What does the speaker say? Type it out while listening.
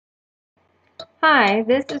Hi,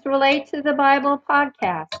 this is Relate to the Bible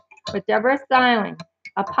podcast with Deborah Styling,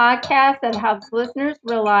 a podcast that helps listeners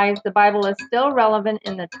realize the Bible is still relevant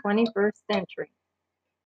in the 21st century.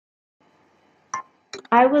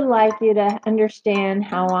 I would like you to understand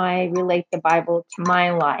how I relate the Bible to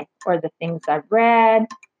my life, or the things I've read,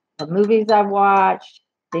 the movies I've watched,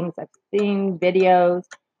 things I've seen, videos,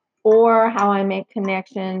 or how I make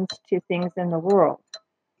connections to things in the world.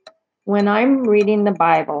 When I'm reading the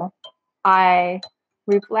Bible, I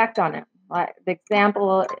reflect on it. Like the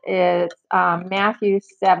example is Matthew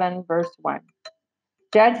 7, verse 1.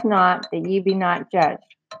 Judge not that ye be not judged.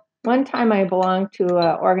 One time I belonged to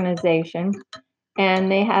an organization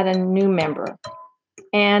and they had a new member.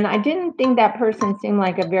 And I didn't think that person seemed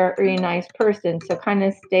like a very nice person, so kind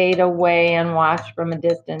of stayed away and watched from a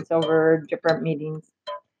distance over different meetings.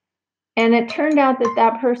 And it turned out that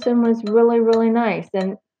that person was really, really nice.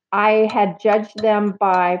 And I had judged them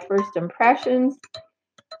by first impressions.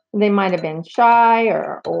 They might have been shy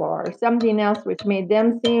or something else which made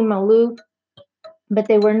them seem aloof, but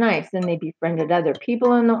they were nice and they befriended other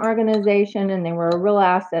people in the organization and they were a real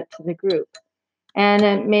asset to the group. And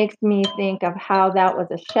it makes me think of how that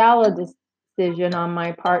was a shallow decision on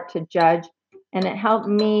my part to judge. And it helped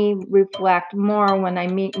me reflect more when I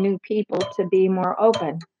meet new people to be more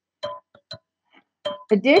open.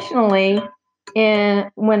 Additionally,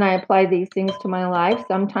 when I apply these things to my life,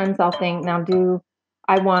 sometimes I'll think, now, do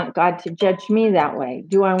I want God to judge me that way?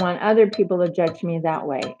 Do I want other people to judge me that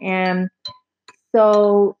way? And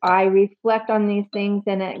so I reflect on these things,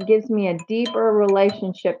 and it gives me a deeper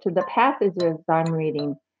relationship to the passages I'm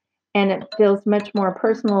reading, and it feels much more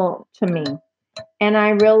personal to me. And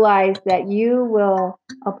I realize that you will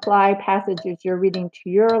apply passages you're reading to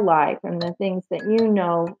your life and the things that you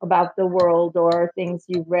know about the world, or things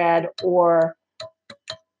you've read, or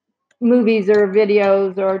movies or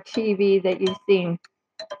videos or TV that you've seen.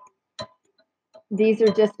 These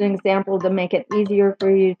are just an example to make it easier for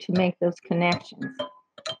you to make those connections.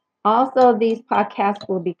 Also, these podcasts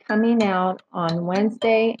will be coming out on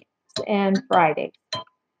Wednesday and Friday.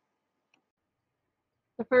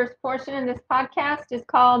 The first portion of this podcast is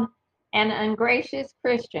called An Ungracious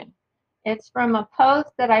Christian. It's from a post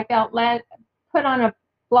that I felt led, put on a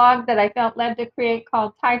blog that I felt led to create,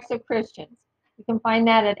 called Types of Christians. You can find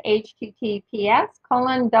that at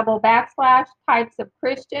https://types of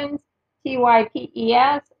Christians,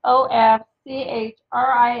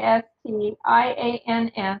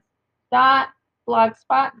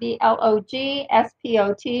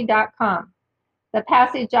 The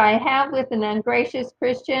passage I have with an ungracious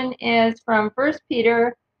Christian is from 1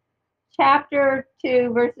 Peter chapter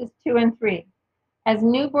 2, verses 2 and 3. As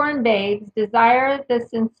newborn babes, desire the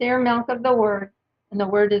sincere milk of the word, and the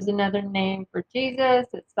word is another name for Jesus.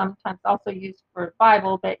 It's sometimes also used for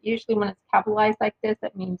Bible, but usually when it's capitalized like this,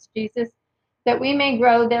 it means Jesus, that we may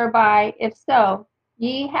grow thereby. If so,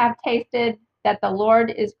 ye have tasted that the Lord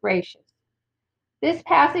is gracious. This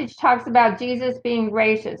passage talks about Jesus being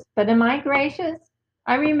gracious, but am I gracious?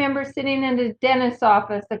 I remember sitting in a dentist's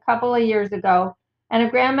office a couple of years ago, and a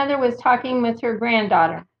grandmother was talking with her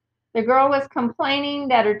granddaughter. The girl was complaining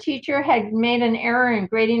that her teacher had made an error in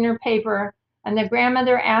grading her paper, and the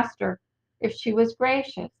grandmother asked her if she was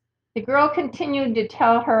gracious. The girl continued to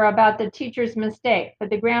tell her about the teacher's mistake,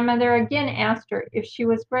 but the grandmother again asked her if she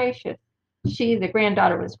was gracious. She, the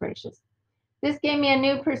granddaughter, was gracious. This gave me a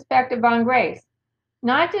new perspective on grace.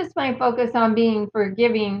 Not just my focus on being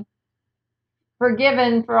forgiven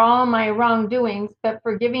for all my wrongdoings, but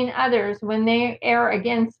forgiving others when they err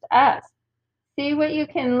against us. See what you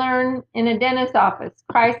can learn in a dentist's office.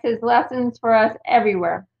 Christ has lessons for us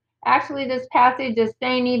everywhere. Actually, this passage is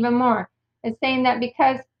saying even more. It's saying that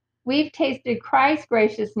because we've tasted Christ's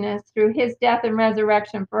graciousness through his death and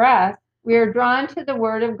resurrection for us, we are drawn to the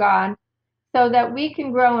Word of God so that we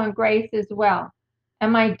can grow in grace as well.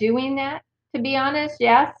 Am I doing that? To be honest,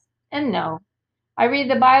 yes and no. I read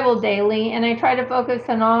the Bible daily and I try to focus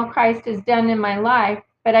on all Christ has done in my life,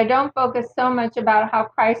 but I don't focus so much about how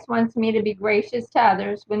Christ wants me to be gracious to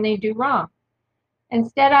others when they do wrong.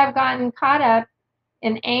 Instead, I've gotten caught up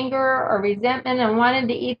in anger or resentment and wanted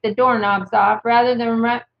to eat the doorknobs off rather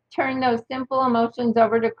than turn those simple emotions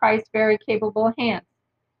over to Christ's very capable hands.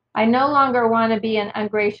 I no longer want to be an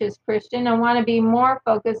ungracious Christian. I want to be more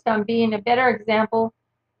focused on being a better example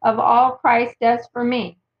of all Christ does for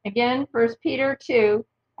me. Again, 1 Peter 2,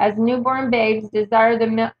 as newborn babes desire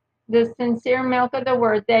the sincere milk of the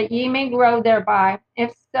word, that ye may grow thereby.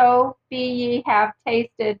 If so be ye have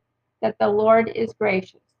tasted that the Lord is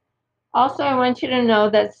gracious. Also, I want you to know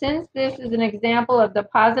that since this is an example of the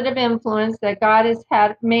positive influence that God has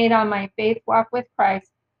made on my faith walk with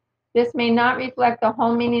Christ, This may not reflect the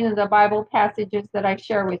whole meaning of the Bible passages that I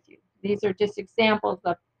share with you. These are just examples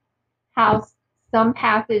of how some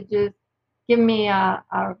passages give me a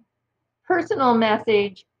personal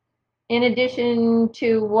message in addition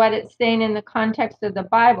to what it's saying in the context of the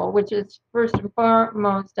Bible, which is first and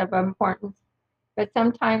foremost of importance. But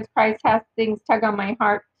sometimes Christ has things tug on my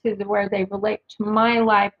heart to where they relate to my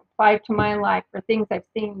life, apply to my life, or things I've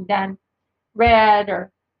seen done, read,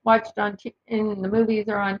 or watched in the movies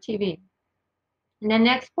or on TV. And the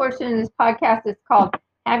next portion of this podcast is called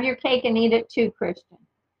Have Your Cake and Eat It Too, Christian.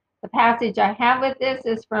 The passage I have with this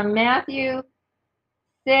is from Matthew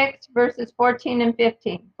 6, verses 14 and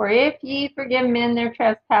 15. For if ye forgive men their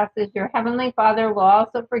trespasses, your heavenly Father will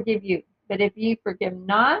also forgive you. But if ye forgive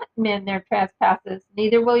not men their trespasses,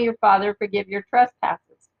 neither will your Father forgive your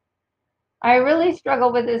trespasses. I really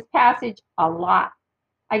struggle with this passage a lot.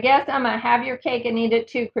 I guess I'm a have your cake and eat it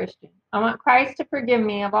too Christian. I want Christ to forgive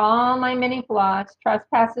me of all my many flaws,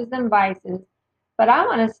 trespasses, and vices, but I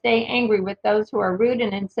want to stay angry with those who are rude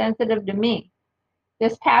and insensitive to me.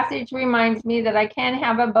 This passage reminds me that I can't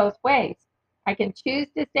have it both ways. I can choose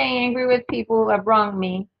to stay angry with people who have wronged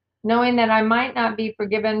me, knowing that I might not be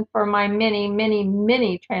forgiven for my many, many,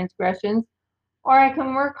 many transgressions, or I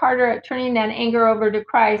can work harder at turning that anger over to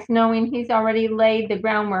Christ, knowing He's already laid the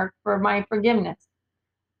groundwork for my forgiveness.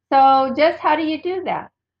 So just how do you do that?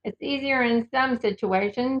 It's easier in some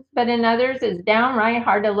situations, but in others it's downright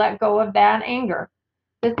hard to let go of that anger.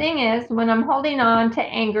 The thing is, when I'm holding on to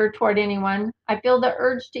anger toward anyone, I feel the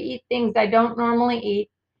urge to eat things I don't normally eat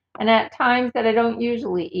and at times that I don't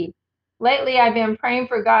usually eat. Lately, I've been praying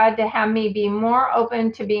for God to have me be more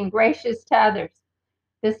open to being gracious to others,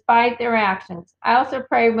 despite their actions. I also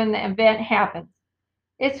pray when the event happens.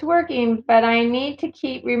 It's working, but I need to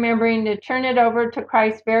keep remembering to turn it over to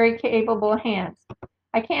Christ's very capable hands.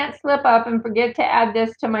 I can't slip up and forget to add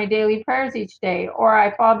this to my daily prayers each day, or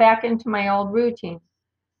I fall back into my old routine.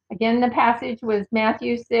 Again, the passage was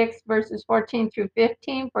Matthew 6, verses 14 through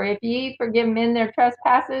 15. For if ye forgive men their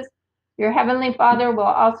trespasses, your heavenly Father will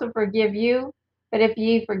also forgive you. But if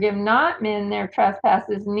ye forgive not men their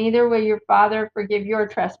trespasses, neither will your Father forgive your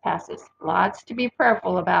trespasses. Lots to be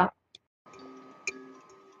prayerful about.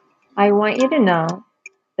 I want you to know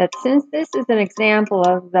that since this is an example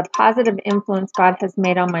of the positive influence God has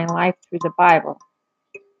made on my life through the Bible,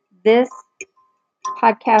 this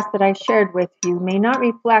podcast that I shared with you may not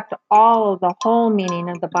reflect all of the whole meaning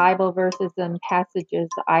of the Bible verses and passages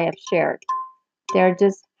I have shared. They're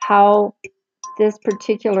just how this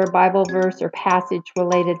particular Bible verse or passage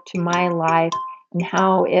related to my life and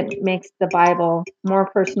how it makes the Bible more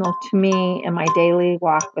personal to me in my daily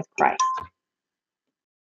walk with Christ.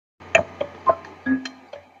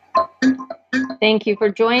 Thank you for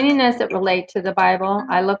joining us at Relate to the Bible.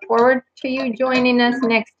 I look forward to you joining us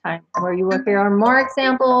next time, where you will hear more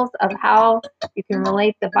examples of how you can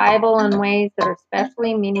relate the Bible in ways that are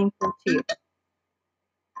especially meaningful to you.